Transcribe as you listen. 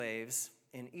slaves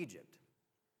in Egypt.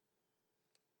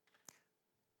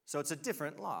 So it's a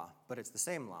different law, but it's the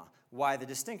same law. Why the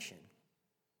distinction?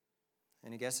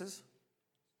 Any guesses?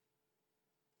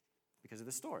 Because of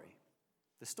the story.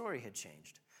 The story had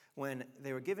changed. When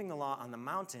they were giving the law on the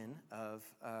mountain of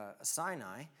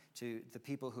Sinai to the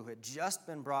people who had just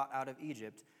been brought out of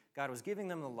Egypt, God was giving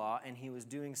them the law, and he was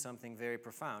doing something very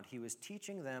profound. He was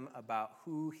teaching them about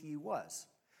who he was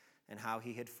and how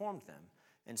he had formed them.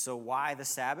 And so why the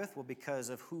Sabbath? Well, because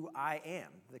of who I am,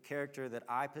 the character that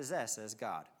I possess as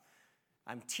God.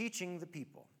 I'm teaching the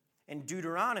people. In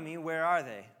Deuteronomy, where are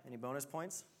they? Any bonus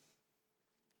points?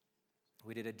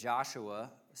 We did a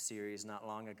Joshua series not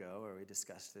long ago where we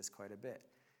discussed this quite a bit.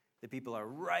 The people are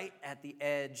right at the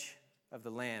edge of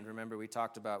the land. Remember, we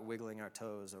talked about wiggling our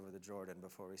toes over the Jordan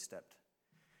before we stepped.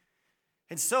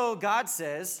 And so God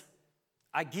says,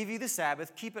 I give you the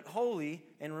Sabbath, keep it holy,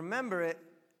 and remember it,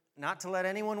 not to let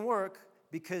anyone work,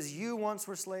 because you once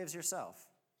were slaves yourself.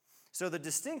 So the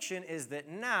distinction is that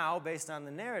now, based on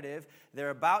the narrative,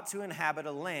 they're about to inhabit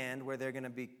a land where they're going to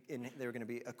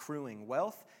be accruing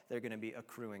wealth, they're going to be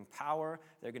accruing power,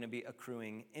 they're going to be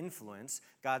accruing influence.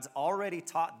 God's already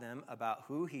taught them about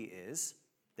who he is.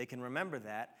 They can remember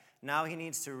that. Now he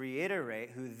needs to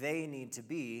reiterate who they need to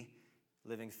be,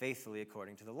 living faithfully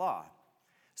according to the law.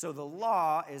 So the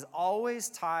law is always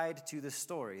tied to the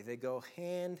story. They go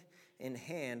hand in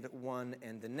hand, one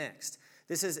and the next.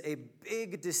 This is a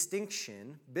big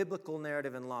distinction, biblical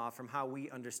narrative and law, from how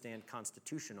we understand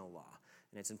constitutional law.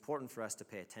 And it's important for us to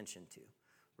pay attention to,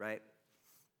 right?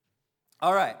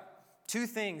 All right, two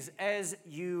things as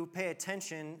you pay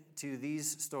attention to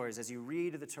these stories, as you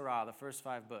read the Torah, the first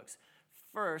 5 books.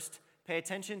 First, pay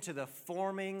attention to the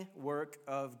forming work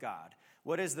of God.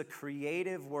 What is the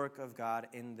creative work of God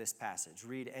in this passage?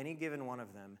 Read any given one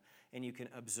of them, and you can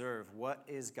observe what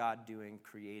is God doing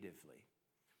creatively.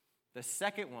 The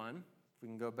second one, if we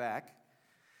can go back,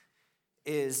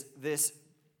 is this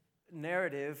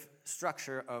narrative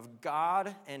structure of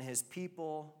God and his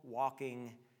people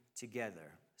walking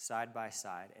together, side by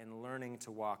side, and learning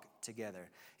to walk together.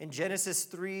 In Genesis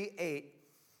 3:8,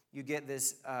 you get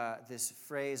this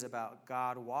phrase about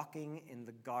God walking in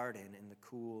the garden in the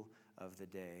cool of the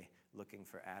day, looking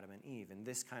for Adam and Eve. And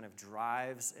this kind of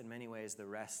drives, in many ways, the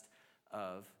rest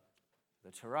of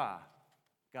the Torah.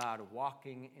 God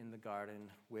walking in the garden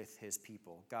with his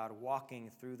people. God walking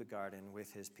through the garden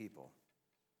with his people.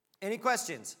 Any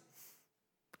questions?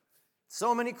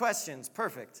 So many questions.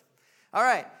 Perfect. All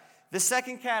right. The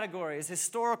second category is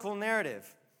historical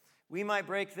narrative. We might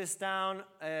break this down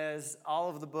as all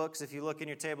of the books. If you look in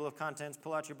your table of contents,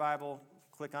 pull out your Bible,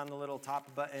 click on the little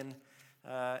top button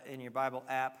in your Bible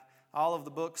app. All of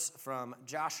the books from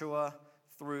Joshua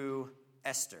through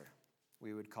Esther,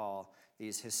 we would call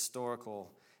these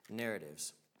historical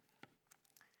narratives.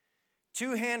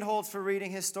 2 handholds for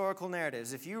reading historical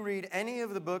narratives. If you read any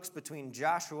of the books between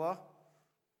Joshua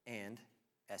and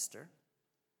Esther,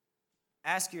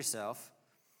 ask yourself,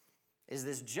 is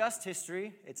this just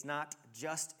history? It's not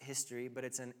just history, but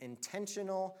it's an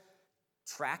intentional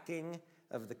tracking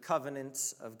of the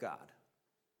covenants of God.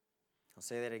 I'll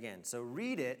say that again. So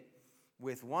read it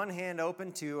with one hand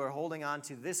open to or holding on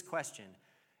to this question.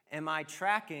 Am I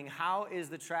tracking? How is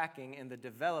the tracking and the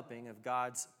developing of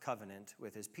God's covenant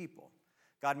with his people?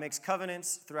 God makes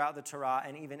covenants throughout the Torah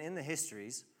and even in the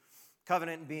histories.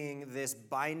 Covenant being this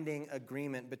binding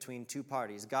agreement between two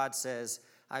parties. God says,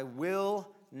 I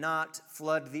will not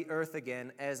flood the earth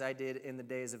again as I did in the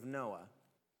days of Noah.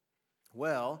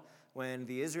 Well, when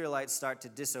the Israelites start to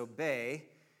disobey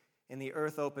and the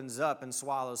earth opens up and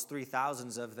swallows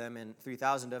 3,000 of them in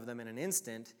an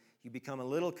instant, you become a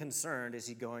little concerned, is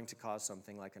he going to cause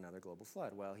something like another global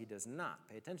flood? Well, he does not.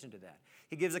 Pay attention to that.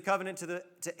 He gives a covenant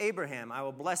to Abraham. I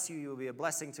will bless you. You will be a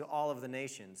blessing to all of the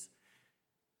nations.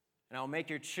 And I will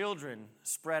make your children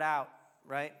spread out,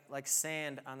 right, like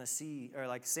sand on the sea, or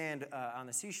like sand on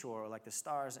the seashore, or like the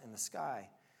stars in the sky.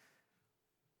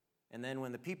 And then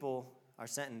when the people are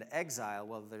sent into exile,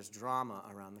 well, there's drama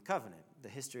around the covenant. The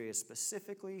history is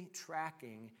specifically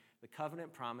tracking the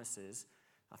covenant promises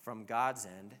from God's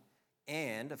end,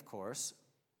 and, of course,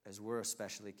 as we're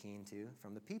especially keen to,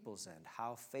 from the people's end.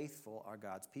 How faithful are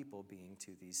God's people being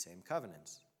to these same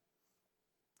covenants?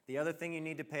 The other thing you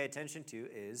need to pay attention to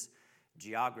is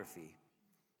geography.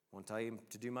 I won't tell you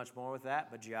to do much more with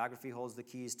that, but geography holds the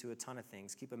keys to a ton of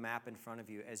things. Keep a map in front of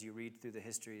you as you read through the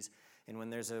histories, and when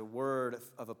there's a word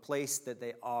of a place that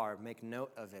they are, make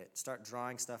note of it. Start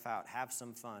drawing stuff out. Have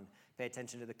some fun. Pay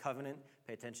attention to the covenant.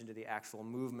 Pay attention to the actual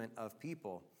movement of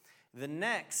people. The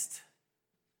next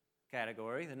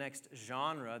category, the next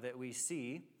genre that we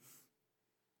see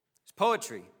is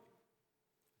poetry.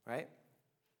 right?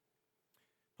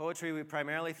 Poetry, we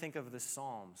primarily think of the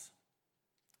Psalms.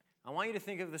 I want you to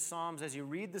think of the Psalms as you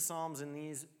read the Psalms in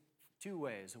these two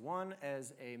ways. One,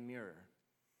 as a mirror.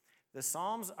 The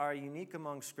Psalms are unique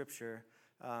among Scripture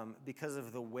because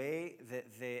of the way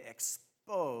that they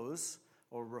expose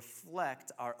or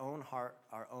reflect our own heart,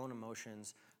 our own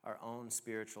emotions, our own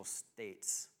spiritual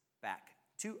states back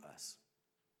to us.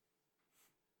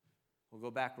 We'll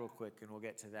go back real quick and we'll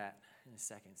get to that in a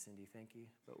second, Cindy. Thank you,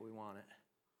 but we want it.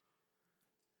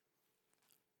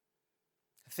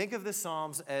 Think of the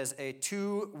Psalms as a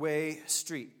two-way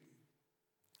street.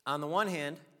 On the one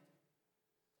hand,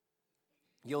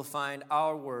 you'll find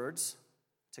our words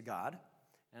to God,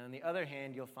 and on the other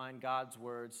hand, you'll find God's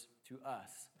words to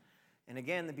us. And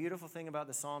again, the beautiful thing about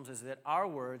the Psalms is that our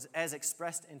words, as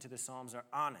expressed into the Psalms, are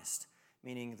honest,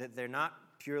 meaning that they're not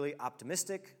purely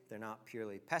optimistic, they're not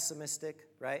purely pessimistic,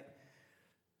 right?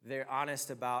 They're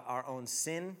honest about our own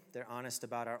sin, they're honest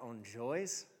about our own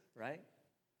joys, right?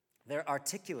 They're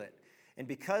articulate. And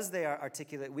because they are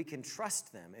articulate, we can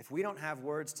trust them. If we don't have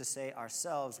words to say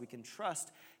ourselves, we can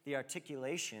trust the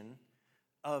articulation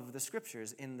of the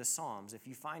Scriptures in the Psalms. If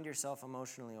you find yourself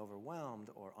emotionally overwhelmed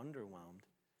or underwhelmed,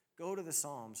 go to the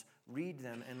Psalms, read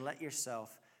them, and let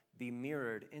yourself be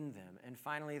mirrored in them. And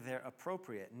finally, they're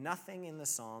appropriate. Nothing in the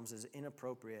Psalms is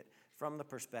inappropriate from the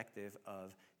perspective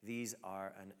of these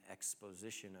are an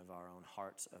exposition of our own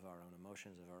hearts, of our own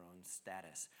emotions, of our own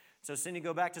status. So, Cindy,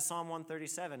 go back to Psalm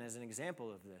 137 as an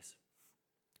example of this.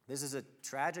 This is a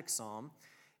tragic psalm,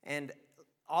 and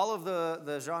all of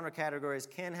the genre categories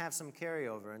can have some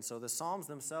carryover, and so the Psalms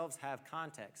themselves have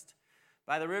context.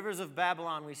 By the rivers of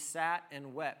Babylon, we sat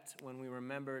and wept when we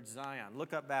remembered Zion.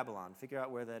 Look up Babylon. Figure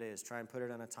out where that is. Try and put it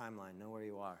on a timeline. Know where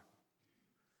you are.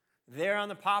 There on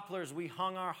the poplars, we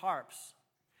hung our harps.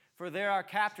 For there our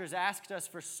captors asked us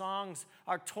for songs.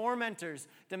 Our tormentors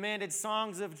demanded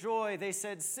songs of joy. They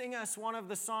said, "Sing us one of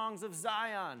the songs of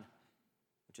Zion,"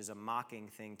 which is a mocking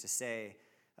thing to say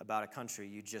about a country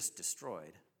you just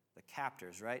destroyed. The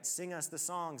captors, right? Sing us the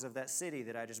songs of that city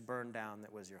that I just burned down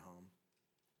that was your home.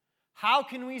 How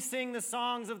can we sing the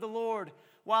songs of the Lord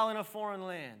while in a foreign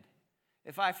land?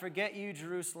 If I forget you,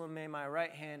 Jerusalem, may my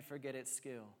right hand forget its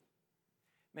skill.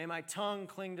 May my tongue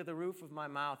cling to the roof of my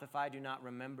mouth if I do not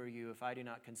remember you, if I do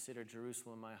not consider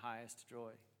Jerusalem my highest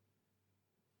joy.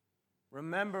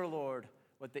 Remember, Lord,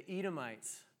 what the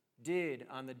Edomites did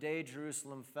on the day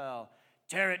Jerusalem fell.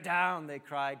 Tear it down, they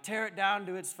cried. Tear it down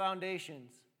to its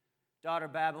foundations. Daughter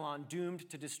Babylon, doomed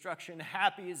to destruction,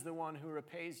 happy is the one who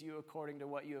repays you according to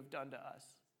what you have done to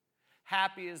us.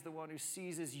 Happy is the one who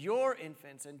seizes your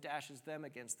infants and dashes them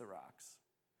against the rocks.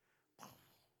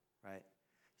 Right?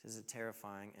 This is a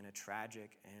terrifying and a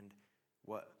tragic and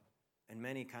what in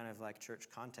many kind of like church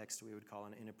context we would call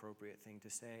an inappropriate thing to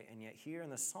say. And yet here in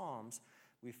the Psalms,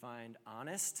 we find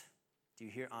honest. Do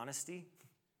you hear honesty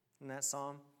in that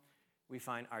psalm? We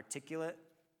find articulate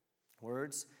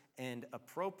words and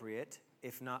appropriate,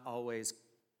 if not always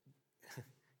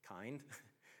kind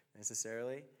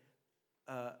necessarily,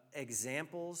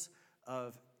 examples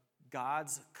of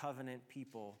God's covenant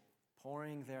people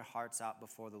pouring their hearts out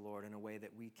before the Lord in a way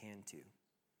that we can too.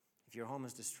 If your home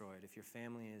is destroyed, if your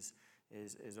family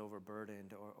is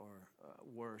overburdened or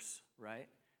worse, right?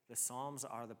 The Psalms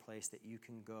are the place that you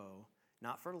can go,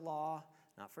 not for law,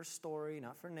 not for story,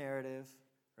 not for narrative,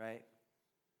 right?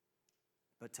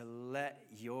 But to let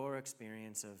your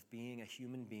experience of being a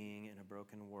human being in a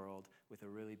broken world with a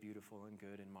really beautiful and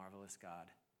good and marvelous God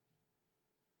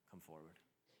come forward.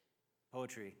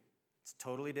 Poetry, it's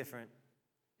totally different,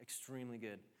 extremely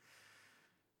good.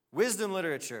 Wisdom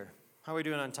literature. How are we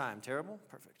doing on time? Terrible?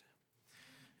 Perfect.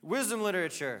 Wisdom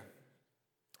literature.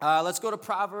 Let's go to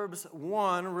Proverbs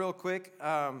 1 real quick.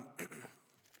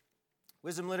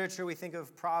 Wisdom literature, we think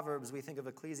of Proverbs, we think of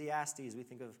Ecclesiastes, we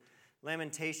think of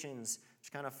Lamentations,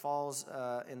 which kind of falls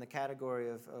in the category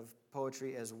of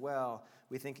poetry as well.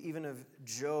 We think even of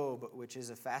Job, which is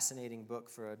a fascinating book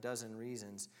for a dozen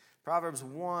reasons. Proverbs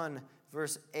 1,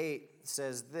 verse 8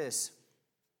 says this,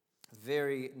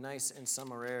 very nice and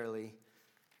summarily.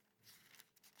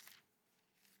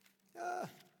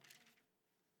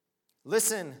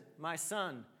 Listen, my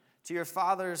son, to your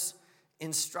father's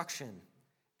instruction,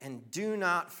 and do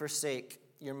not forsake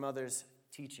your mother's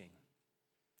teaching.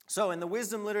 So in the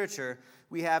wisdom literature,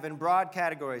 we have in broad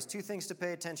categories two things to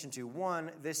pay attention to.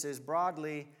 One, this is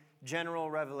broadly general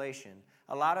revelation.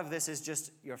 A lot of this is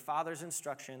just your father's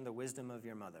instruction, the wisdom of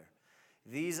your mother.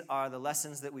 These are the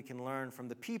lessons that we can learn from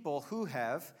the people who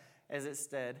have, as it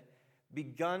said,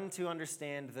 begun to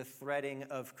understand the threading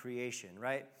of creation,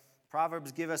 right?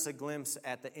 Proverbs give us a glimpse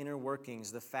at the inner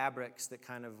workings, the fabrics that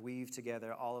kind of weave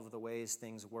together all of the ways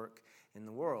things work in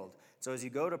the world. So as you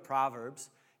go to Proverbs,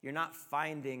 you're not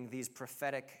finding these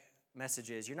prophetic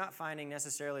messages. You're not finding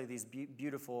necessarily these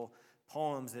beautiful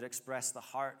poems that express the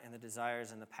heart and the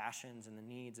desires and the passions and the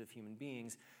needs of human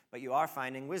beings, but you are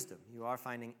finding wisdom. You are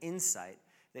finding insight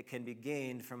that can be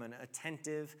gained from an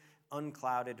attentive,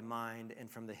 unclouded mind and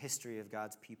from the history of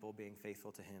God's people being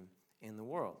faithful to him in the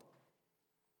world.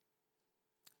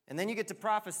 And then you get to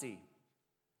prophecy,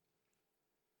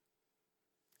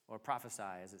 or prophesy,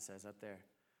 as it says up there.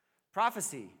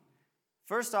 Prophecy.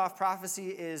 First off, prophecy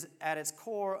is at its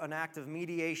core an act of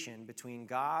mediation between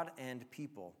God and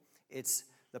people. It's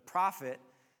the prophet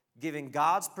giving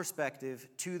God's perspective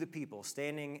to the people,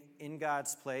 standing in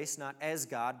God's place, not as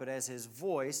God, but as his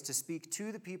voice, to speak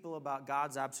to the people about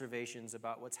God's observations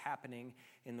about what's happening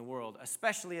in the world,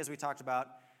 especially as we talked about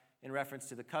in reference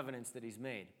to the covenants that he's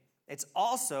made. It's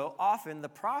also often the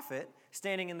prophet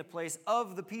standing in the place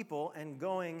of the people and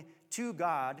going to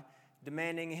God,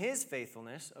 demanding his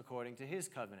faithfulness according to his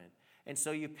covenant. And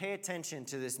so you pay attention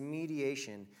to this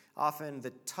mediation, often the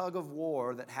tug of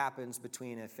war that happens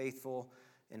between a faithful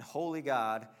and holy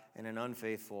God and an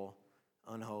unfaithful,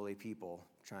 unholy people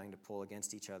trying to pull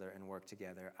against each other and work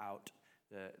together out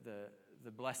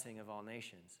the blessing of all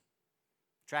nations.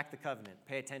 Track the covenant.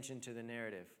 Pay attention to the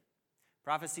narrative.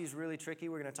 Prophecy is really tricky.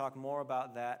 We're going to talk more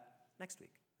about that next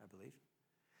week, I believe.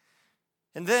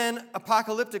 And then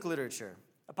apocalyptic literature.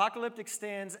 Apocalyptic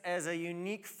stands as a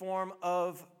unique form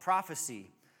of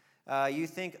prophecy. You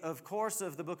think, of course,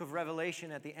 of the book of Revelation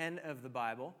at the end of the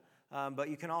Bible, but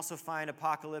you can also find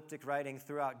apocalyptic writing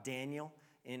throughout Daniel,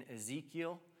 in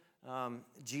Ezekiel.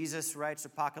 Jesus writes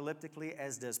apocalyptically,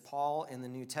 as does Paul in the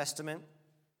New Testament.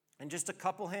 And just a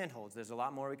couple handholds. There's a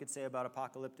lot more we could say about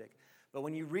apocalyptic. But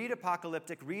when you read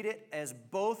apocalyptic, read it as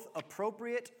both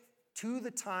appropriate to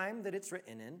the time that it's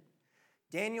written in.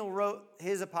 Daniel wrote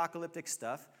his apocalyptic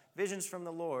stuff, visions from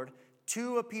the Lord,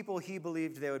 to a people he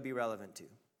believed they would be relevant to,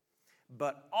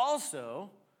 but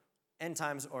also end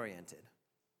times oriented.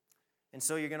 And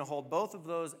so you're going to hold both of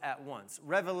those at once.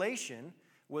 Revelation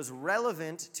was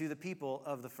relevant to the people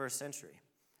of the first century,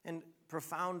 and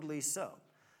profoundly so.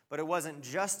 But it wasn't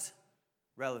just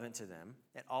relevant to them.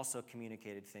 It also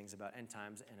communicated things about end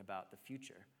times and about the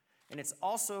future. And it's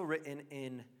also written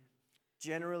in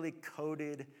generally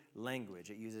coded language.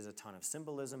 It uses a ton of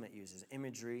symbolism. It uses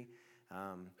imagery.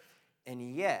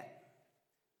 And yet,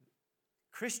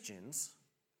 Christians,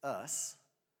 us,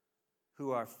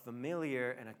 who are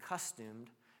familiar and accustomed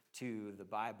to the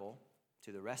Bible,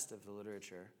 to the rest of the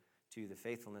literature, to the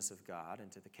faithfulness of God, and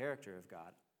to the character of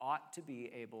God, ought to be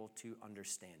able to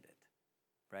understand it,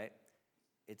 right?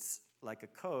 It's like a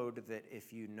code that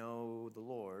if you know the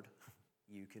Lord,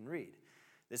 you can read.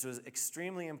 This was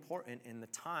extremely important in the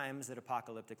times that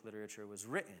apocalyptic literature was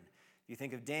written. If you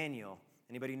think of Daniel,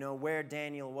 anybody know where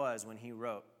Daniel was when he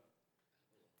wrote?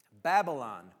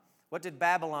 Babylon. What did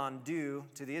Babylon do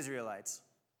to the Israelites?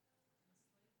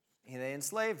 They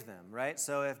enslaved them, right?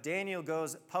 So if Daniel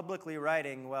goes publicly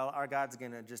writing, well, our God's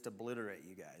going to just obliterate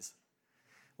you guys.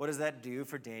 What does that do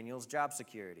for Daniel's job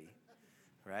security,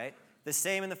 right? The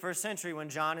same in the first century when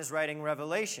John is writing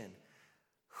Revelation.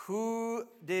 Who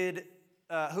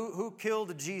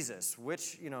killed Jesus?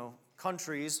 Which,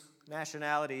 countries,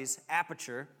 nationalities,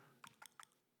 aperture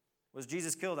was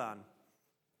Jesus killed on?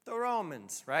 The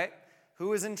Romans, right? Who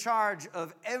was in charge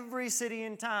of every city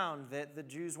and town that the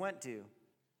Jews went to?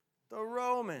 The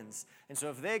Romans. And so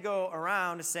if they go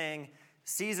around saying,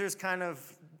 Caesar's kind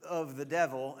of the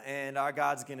devil and our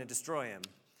God's going to destroy him,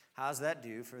 how's that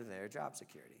do for their job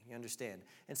security? You understand?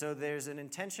 And so there's an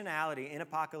intentionality in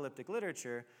apocalyptic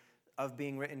literature of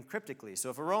being written cryptically. So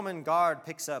if a Roman guard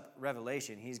picks up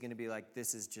Revelation, he's going to be like,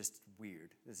 this is just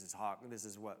weird. This is how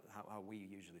we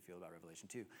usually feel about Revelation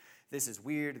too. This is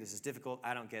weird. This is difficult.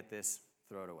 I don't get this.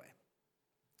 Throw it away.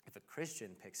 If a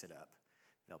Christian picks it up,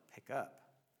 they'll pick up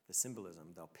the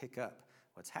symbolism. They'll pick up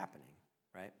what's happening,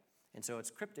 right? And so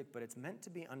it's cryptic, but it's meant to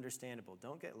be understandable.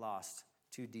 Don't get lost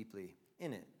too deeply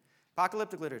in it.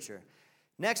 Apocalyptic literature.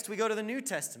 Next, we go to the New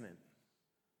Testament.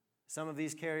 Some of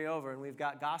these carry over, and we've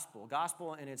got gospel.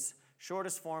 Gospel in its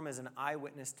shortest form is an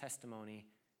eyewitness testimony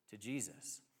to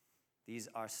Jesus. These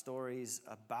are stories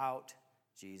about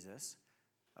Jesus,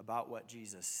 about what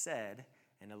Jesus said,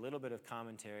 and a little bit of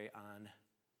commentary on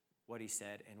what he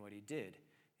said and what he did.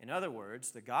 In other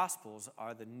words, the Gospels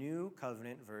are the new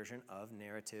covenant version of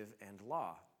narrative and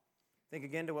law. Think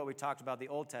again to what we talked about the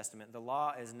Old Testament. The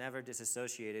law is never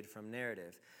disassociated from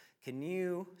narrative. Can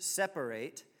you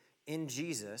separate in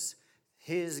Jesus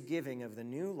his giving of the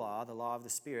new law, the law of the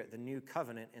Spirit, the new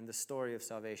covenant, and the story of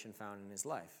salvation found in his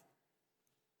life.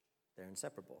 They're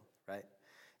inseparable, right?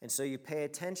 And so you pay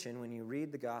attention when you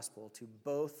read the gospel to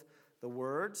both the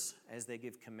words as they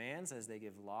give commands, as they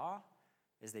give law,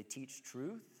 as they teach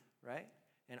truth, right?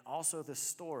 And also the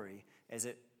story as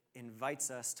it invites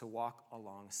us to walk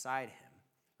alongside him.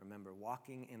 Remember,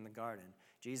 walking in the garden.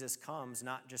 Jesus comes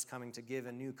not just coming to give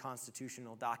a new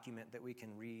constitutional document that we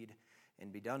can read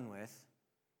and be done with.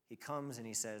 He comes and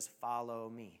he says, follow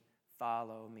me,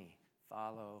 follow me,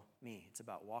 follow me. It's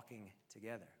about walking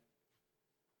together.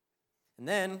 And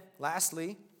then,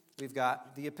 lastly, we've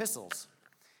got the epistles.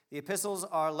 The epistles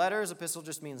are letters. Epistle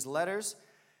just means letters.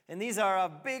 And these are a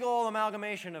big old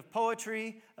amalgamation of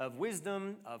poetry, of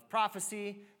wisdom, of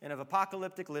prophecy, and of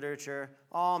apocalyptic literature,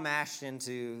 all mashed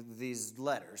into these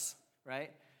letters,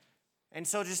 right? And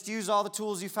so just use all the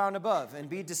tools you found above and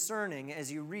be discerning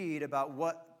as you read about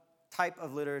what type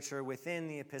of literature within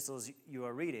the epistles you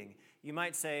are reading. You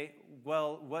might say,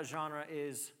 well, what genre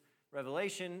is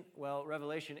Revelation? Well,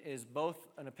 Revelation is both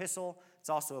an epistle, it's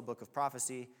also a book of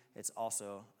prophecy, it's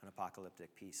also an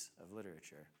apocalyptic piece of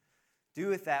literature. Do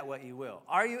with that what you will.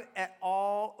 Are you at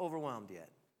all overwhelmed yet?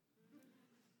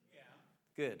 Yeah.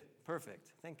 Good.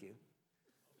 Perfect. Thank you.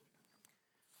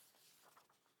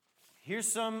 Here's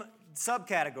some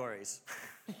subcategories.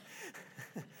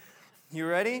 You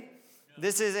ready?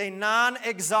 This is a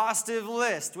non-exhaustive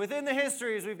list. Within the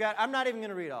histories we've got, I'm not even going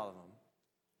to read all of them.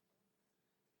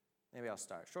 Maybe I'll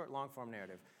start. Short, long-form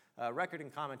narrative. Record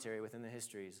and commentary within the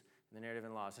histories, the narrative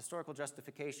and laws. Historical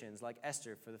justifications like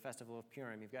Esther for the festival of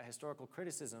Purim. You've got historical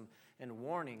criticism and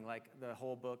warning like the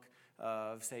whole book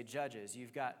of, say, Judges.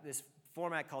 You've got this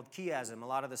format called chiasm. A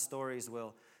lot of the stories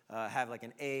will have like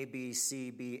an A, B,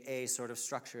 C, B, A sort of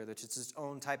structure, which is its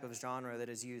own type of genre that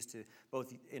is used to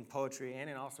both in poetry and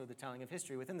in also the telling of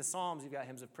history. Within the Psalms, you've got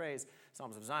hymns of praise,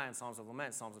 Psalms of Zion, Psalms of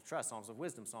lament, Psalms of trust, Psalms of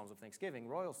wisdom, Psalms of thanksgiving,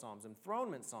 royal Psalms,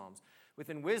 enthronement Psalms.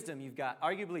 Within wisdom, you've got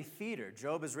arguably theater.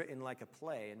 Job is written like a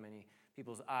play in many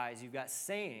people's eyes. You've got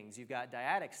sayings, you've got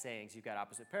dyadic sayings, you've got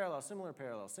opposite parallels, similar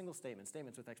parallels, single statements,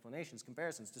 statements with explanations,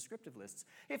 comparisons, descriptive lists,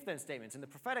 if-then statements. In the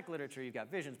prophetic literature, you've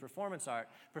got visions, performance art,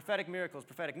 prophetic miracles,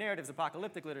 prophetic narratives,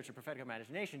 apocalyptic literature, prophetic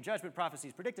imagination, judgment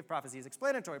prophecies, predictive prophecies,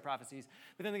 explanatory prophecies.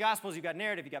 Within the Gospels, you've got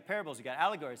narrative, you've got parables, you've got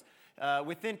allegories.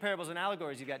 Within parables and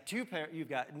allegories, you've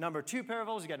got number 2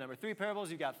 parables, you've got number 3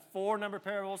 parables, you've got 4 number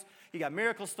parables, you've got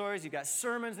miracle stories, you've got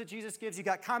sermons that Jesus gives, you've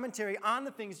got commentary on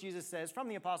the things Jesus says from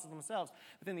the apostles themselves.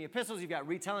 Within the epistles, you've got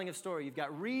retelling of story, you've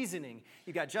got reasoning,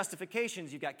 you've got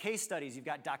justifications, you've got case studies, you've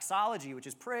got doxology, which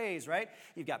is praise, right?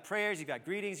 You've got prayers, you've got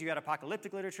greetings, you've got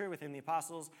apocalyptic literature. Within the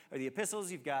apostles, or the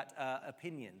epistles, you've got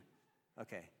opinion.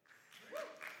 Okay.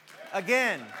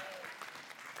 Again,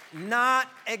 not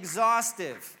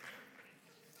exhaustive.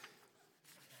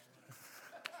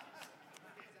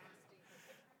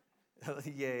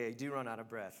 Yeah, you do run out of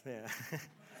breath. Yeah.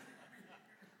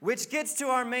 Which gets to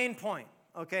our main point,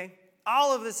 okay?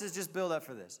 All of this is just build up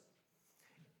for this.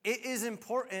 It is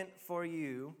important for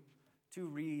you to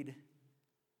read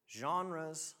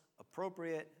genres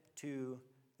appropriate to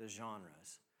the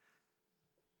genres.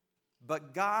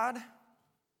 But God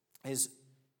is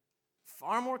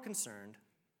far more concerned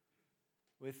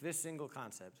with this single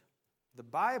concept. The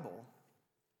Bible,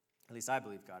 at least I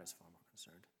believe God is far more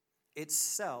concerned,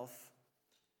 itself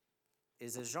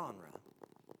is a genre.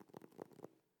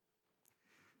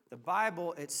 The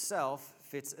Bible itself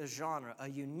fits a genre, a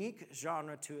unique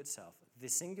genre to itself. The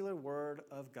singular word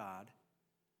of God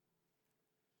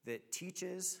that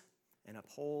teaches and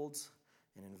upholds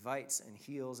and invites and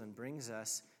heals and brings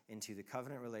us into the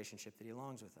covenant relationship that he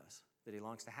longs with us, that he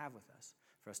longs to have with us,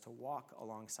 for us to walk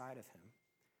alongside of him,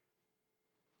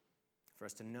 for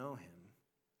us to know him,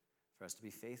 for us to be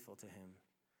faithful to him,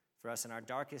 for us in our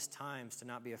darkest times to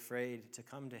not be afraid to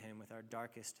come to him with our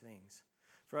darkest things,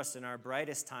 for us in our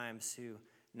brightest times to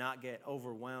not get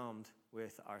overwhelmed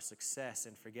with our success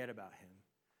and forget about him,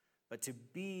 but to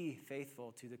be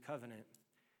faithful to the covenant.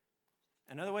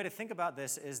 Another way to think about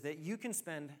this is that you can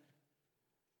spend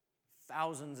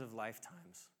thousands of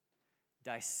lifetimes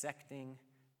dissecting,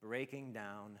 breaking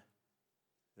down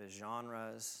the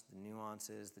genres, the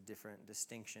nuances, the different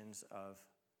distinctions of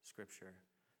Scripture.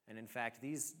 And in fact,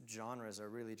 these genres are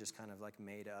really just kind of like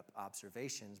made up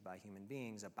observations by human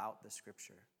beings about the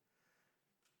Scripture.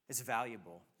 It's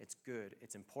valuable, it's good,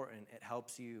 it's important, it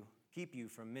helps you, keep you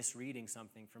from misreading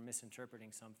something, from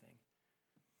misinterpreting something.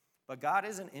 But God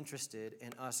isn't interested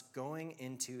in us going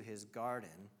into his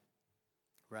garden,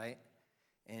 right?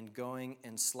 And going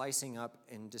and slicing up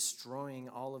and destroying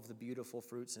all of the beautiful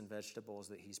fruits and vegetables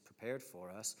that he's prepared for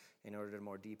us in order to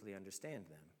more deeply understand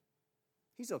them.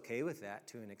 He's okay with that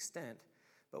to an extent,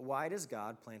 but why does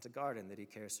God plant a garden that he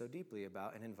cares so deeply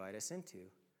about and invite us into?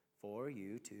 For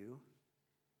you to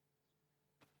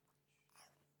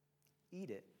eat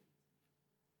it.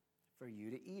 For you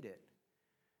to eat it.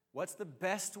 What's the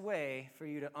best way for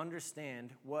you to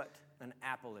understand what an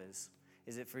apple is?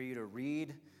 Is it for you to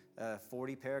read a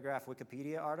 40-paragraph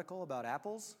Wikipedia article about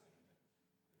apples?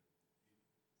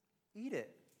 Eat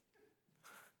it.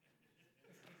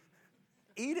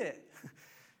 Eat it.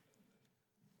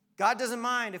 God doesn't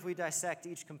mind if we dissect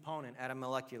each component at a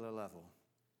molecular level.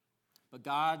 But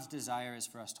God's desire is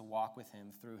for us to walk with him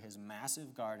through his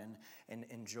massive garden and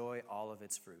enjoy all of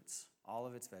its fruits, all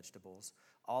of its vegetables,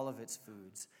 all of its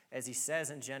foods. As he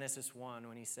says in Genesis 1,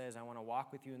 when he says, I want to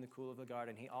walk with you in the cool of the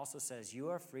garden, he also says, you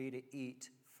are free to eat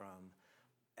from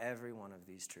every one of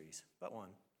these trees, but one,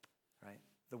 right?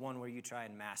 The one where you try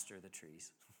and master the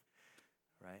trees,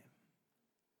 right?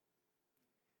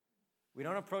 We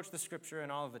don't approach the scripture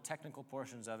and all of the technical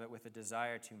portions of it with a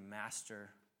desire to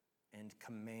master and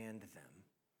command them.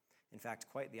 In fact,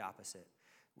 quite the opposite.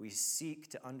 We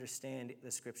seek to understand the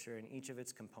scripture in each of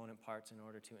its component parts in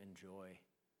order to enjoy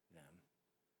them,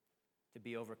 to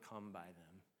be overcome by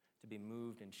them, to be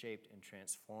moved and shaped and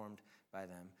transformed by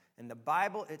them. And the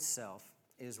Bible itself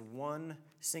is one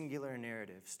singular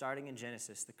narrative, starting in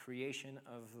Genesis, the creation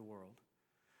of the world,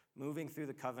 moving through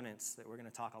the covenants that we're going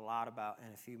to talk a lot about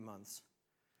in a few months,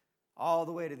 all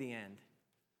the way to the end,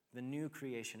 the new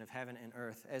creation of heaven and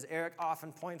earth. As Eric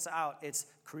often points out, it's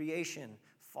creation,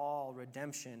 fall,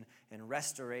 redemption, and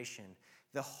restoration.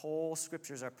 The whole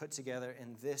scriptures are put together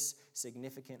in this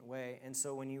significant way. And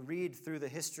so when you read through the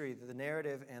history, the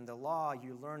narrative, and the law,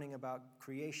 you're learning about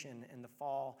creation and the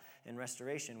fall and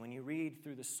restoration. When you read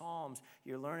through the Psalms,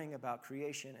 you're learning about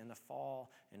creation and the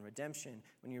fall and redemption.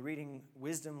 When you're reading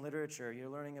wisdom literature, you're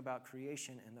learning about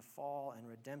creation and the fall and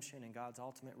redemption and God's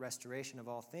ultimate restoration of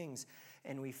all things.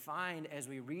 And we find as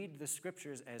we read the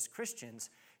scriptures as Christians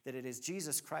that it is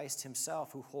Jesus Christ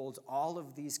himself who holds all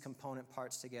of these component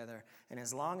parts together. And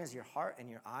as long as your heart and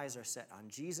your eyes are set on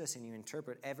Jesus and you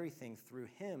interpret everything through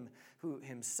him, who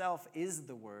himself is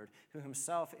the Word, who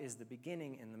himself is the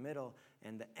beginning and the middle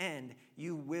and the end,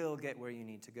 you will get where you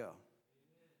need to go.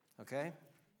 Okay?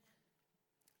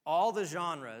 All the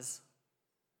genres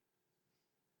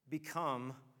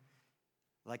become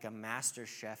like a master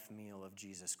chef meal of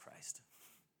Jesus Christ.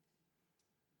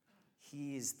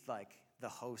 He's like the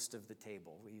host of the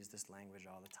table. We use this language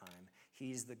all the time.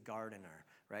 He's the gardener,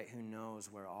 right, who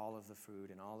knows where all of the food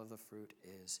and all of the fruit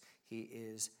is. He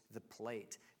is the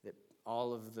plate that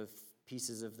all of the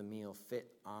pieces of the meal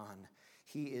fit on.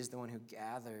 He is the one who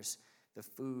gathers the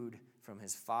food from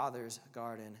his Father's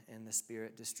garden, and the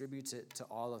Spirit distributes it to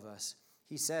all of us.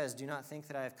 He says, do not think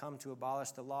that I have come to abolish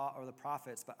the law or the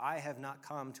prophets, but I have not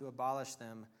come to abolish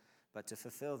them, but to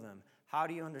fulfill them. How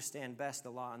do you understand best the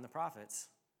law and the prophets?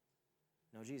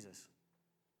 Know Jesus.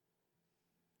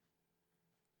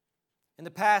 In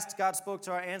the past, God spoke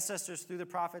to our ancestors through the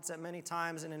prophets at many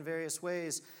times and in various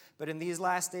ways, but in these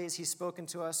last days he's spoken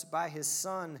to us by his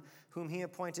Son, whom he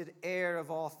appointed heir of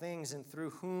all things, and through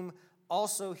whom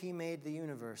also he made the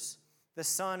universe. The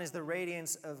Son is the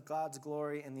radiance of God's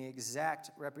glory and the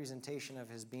exact representation of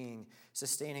his being,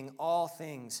 sustaining all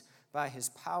things by his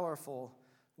powerful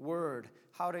word.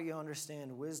 How do you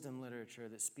understand wisdom literature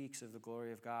that speaks of the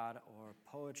glory of God, or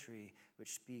poetry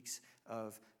which speaks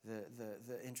of the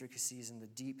intricacies and the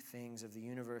deep things of the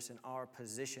universe and our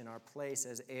position, our place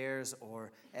as heirs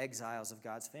or exiles of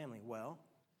God's family? Well,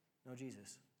 know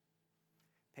Jesus.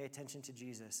 Pay attention to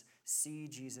Jesus. See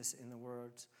Jesus in the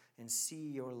words and see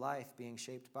your life being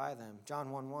shaped by them. John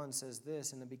 1:1 says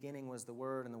this, in the beginning was the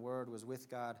Word, and the Word was with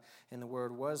God, and the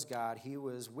Word was God. He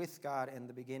was with God in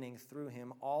the beginning. Through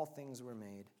him all things were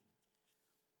made.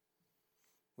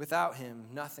 Without him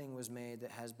nothing was made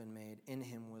that has been made. In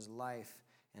him was life,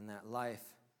 and that life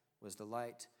was the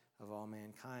light of all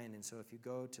mankind. And so if you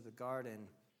go to the garden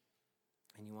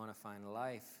and you want to find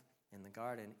life in the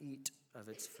garden, eat of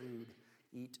its food,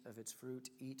 eat of its fruit,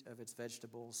 eat of its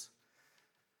vegetables,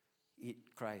 eat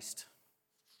Christ.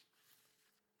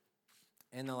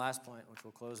 And the last point, which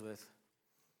we'll close with,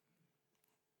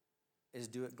 is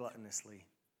do it gluttonously.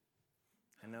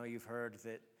 I know you've heard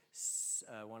that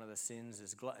one of the sins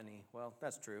is gluttony. Well,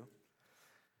 that's true.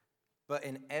 But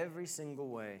in every single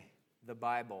way, the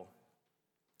Bible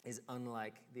is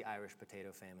unlike the Irish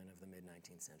potato famine of the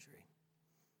mid-19th century.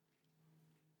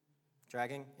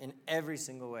 Tracking? In every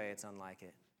single way, it's unlike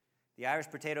it. The Irish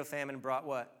potato famine brought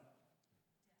what?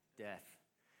 Death.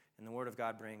 And the Word of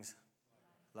God brings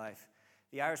life.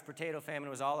 The Irish potato famine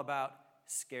was all about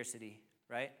scarcity,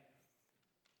 right?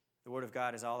 The Word of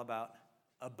God is all about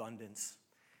abundance.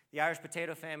 The Irish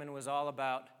potato famine was all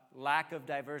about lack of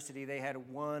diversity. They had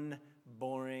one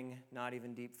boring, not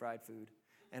even deep-fried food.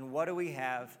 And what do we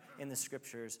have in the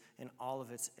scriptures in all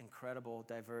of its incredible,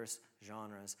 diverse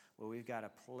genres? Well, we've got a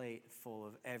plate full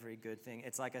of every good thing.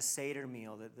 It's like a Seder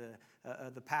meal,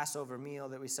 the Passover meal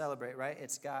that we celebrate, right?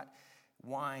 It's got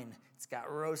wine, it's got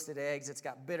roasted eggs, it's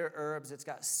got bitter herbs, it's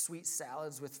got sweet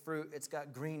salads with fruit, it's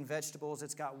got green vegetables,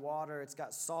 it's got water, it's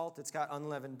got salt, it's got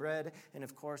unleavened bread, and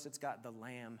of course it's got the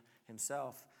Lamb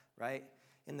himself, right?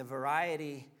 In the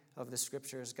variety of the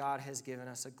scriptures, God has given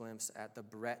us a glimpse at the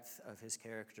breadth of his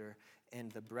character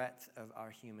and the breadth of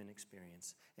our human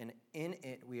experience. And in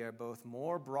it, we are both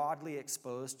more broadly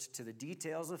exposed to the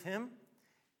details of him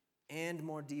and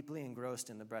more deeply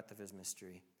engrossed in the breadth of his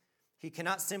mystery. He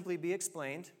cannot simply be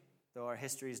explained, though our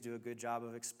histories do a good job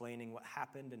of explaining what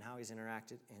happened and how he's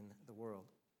interacted in the world,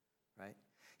 right?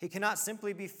 He cannot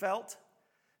simply be felt,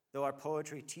 though our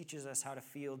poetry teaches us how to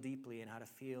feel deeply and how to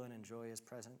feel and enjoy his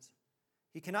presence.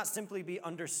 He cannot simply be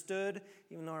understood,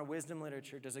 even though our wisdom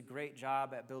literature does a great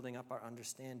job at building up our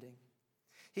understanding.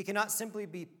 He cannot simply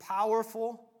be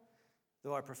powerful,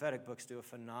 though our prophetic books do a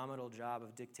phenomenal job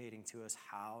of dictating to us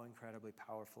how incredibly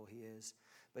powerful he is.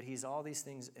 But he's all these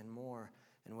things and more.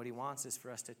 And what he wants is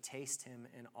for us to taste him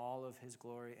in all of his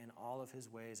glory, in all of his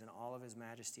ways, in all of his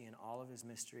majesty, in all of his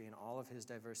mystery, in all of his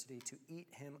diversity, to eat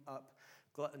him up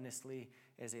gluttonously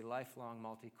as a lifelong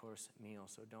multi-course meal.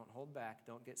 So don't hold back.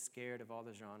 Don't get scared of all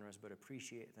the genres, but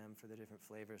appreciate them for the different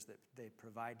flavors that they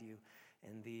provide you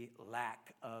and the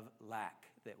lack of lack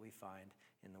that we find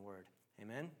in the word.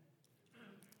 Amen?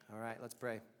 All right, let's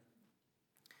pray.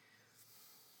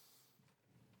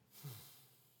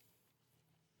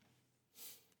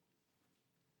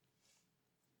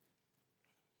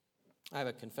 I have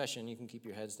a confession. You can keep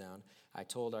your heads down. I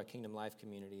told our Kingdom Life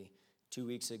community 2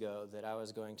 weeks ago that I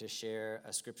was going to share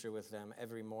a scripture with them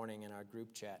every morning in our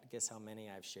group chat. Guess how many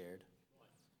I've shared?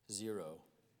 0.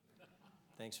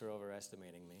 Thanks for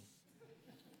overestimating me.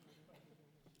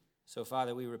 So,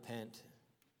 Father, we repent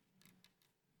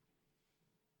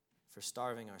for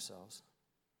starving ourselves.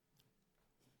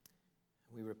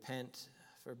 We repent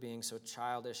for being so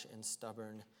childish and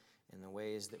stubborn in the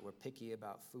ways that we're picky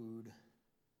about food.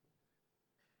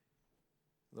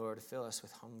 Lord, fill us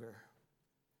with hunger.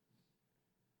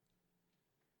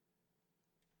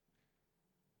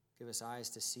 Give us eyes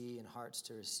to see and hearts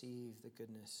to receive the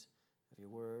goodness of your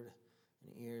word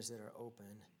and ears that are open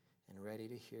and ready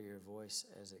to hear your voice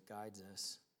as it guides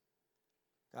us.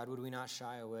 God, would we not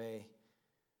shy away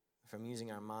from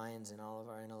using our minds and all of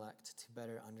our intellect to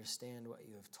better understand what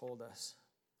you have told us,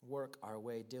 work our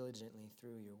way diligently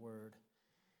through your word.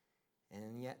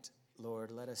 And yet,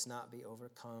 Lord, let us not be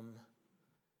overcome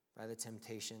by the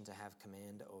temptation to have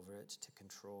command over it, to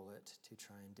control it, to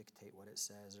try and dictate what it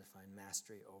says or find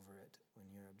mastery over it when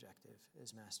your objective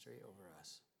is mastery over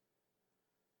us.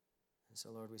 And so,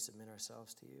 Lord, we submit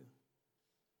ourselves to you.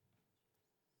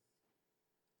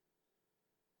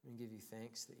 We give you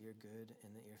thanks that you're good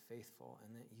and that you're faithful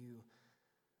and that you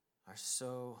are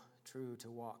so true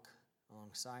to walk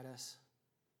alongside us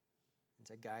and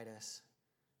to guide us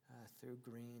through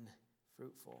green,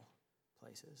 fruitful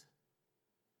places.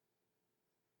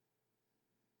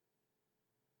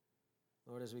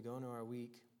 Lord, as we go into our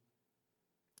week,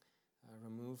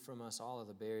 remove from us all of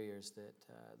the barriers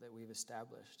that we've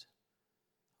established,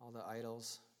 all the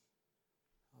idols,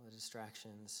 all the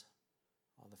distractions,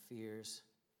 all the fears.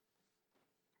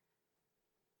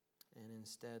 And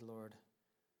instead, Lord,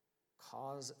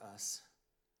 cause us,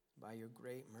 by your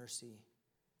great mercy,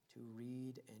 to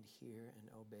read and hear and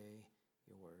obey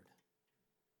your word.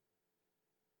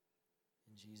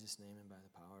 In Jesus' name and by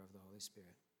the power of the Holy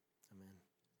Spirit. Amen.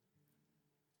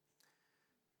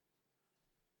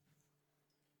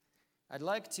 I'd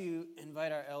like to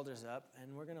invite our elders up,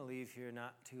 and we're going to leave here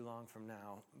not too long from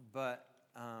now, but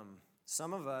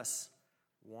some of us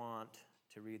want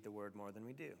to read the word more than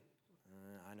we do.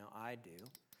 I know I do.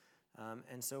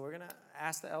 And so we're going to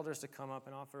ask the elders to come up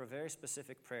and offer a very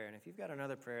specific prayer. And if you've got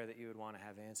another prayer that you would want to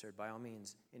have answered, by all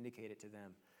means, indicate it to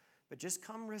them. But just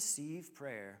come receive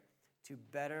prayer to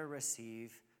better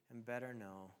receive and better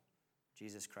know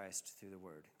Jesus Christ through the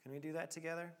word. Can we do that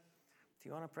together? If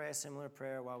you want to pray a similar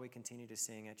prayer while we continue to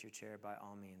sing at your chair, by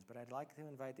all means. But I'd like to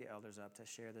invite the elders up to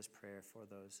share this prayer for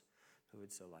those who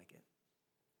would so like it.